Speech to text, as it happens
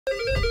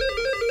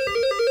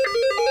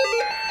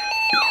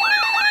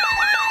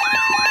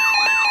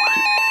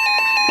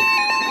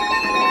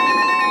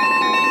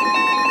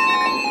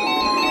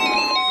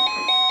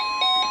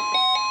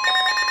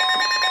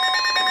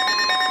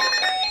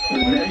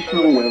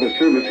Weather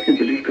Service in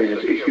Paducah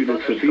has issued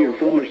a severe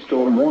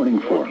thunderstorm warning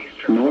for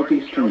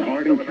northeastern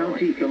Hardin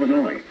County,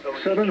 Illinois,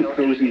 southern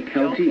Posey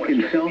County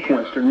in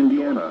southwestern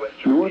Indiana,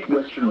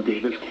 northwestern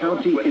Davis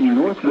County in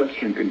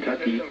northwestern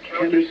Kentucky,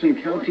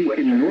 Henderson County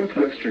in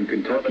northwestern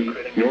Kentucky,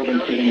 northern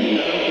City in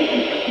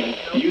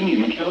Kentucky,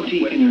 Union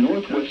County in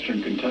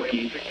northwestern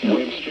Kentucky,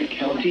 Webster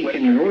County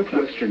in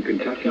northwestern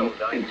Kentucky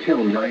until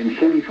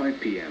 9:45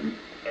 p.m.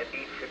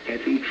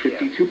 At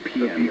 8:52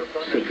 p.m.,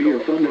 severe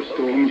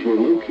thunderstorms were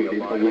located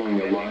along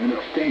a line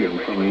extending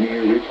from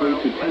near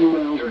Richmond to 10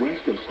 miles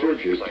west of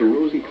Sturgis to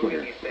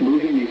Rosiclare,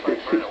 moving at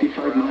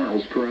 65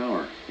 miles per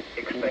hour.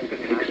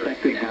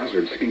 Expected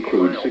hazards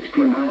include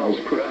 60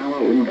 miles per hour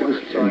wind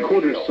gusts and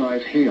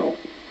quarter-size hail.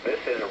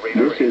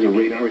 This is a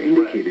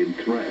radar-indicated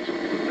threat.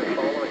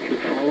 The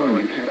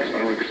following effects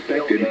are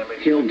expected.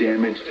 Hail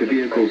damage to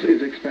vehicles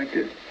is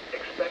expected.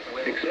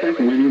 Expect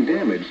wind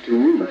damage to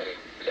roofs,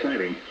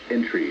 siding,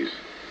 and trees.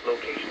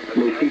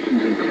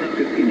 Locations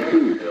impacted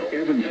include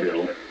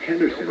Evansville,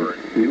 Henderson,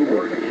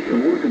 Newburgh,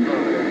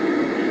 Morgantown,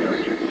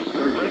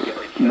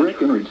 Sturgis,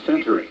 Breckenridge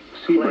Center,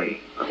 Sebring,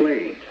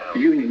 Clay,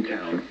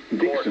 Uniontown,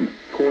 Dixon,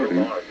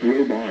 Corydon,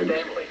 Robards,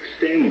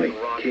 Stanley,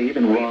 Cave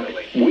and Rock,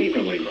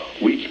 Waverly,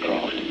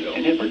 Weechcroft,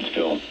 and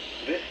Edwardsville.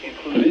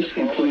 This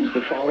includes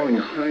the following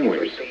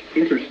highways: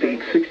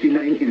 Interstate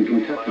 69 in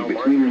Kentucky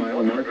between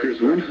mile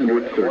markers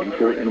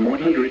 134 and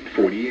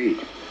 148.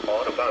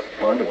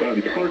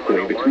 Audubon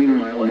Parkway between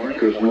mile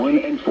markers 1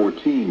 and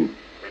 14.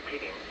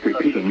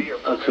 Repeating,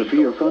 a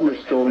severe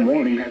thunderstorm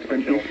warning has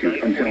been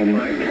issued until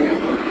 9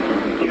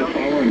 p.m. The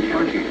following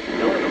counties: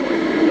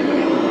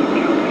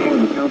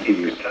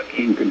 counties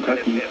in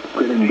Kentucky,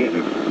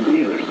 Crittenden,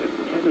 Davis,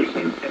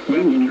 Henderson,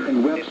 Union,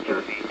 and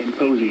Webster, and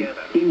Posey,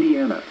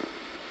 Indiana.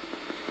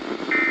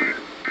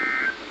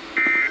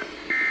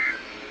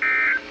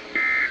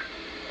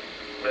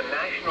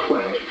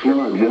 Flash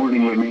flood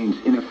warning remains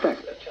in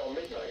effect until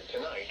midnight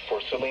tonight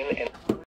for Saline and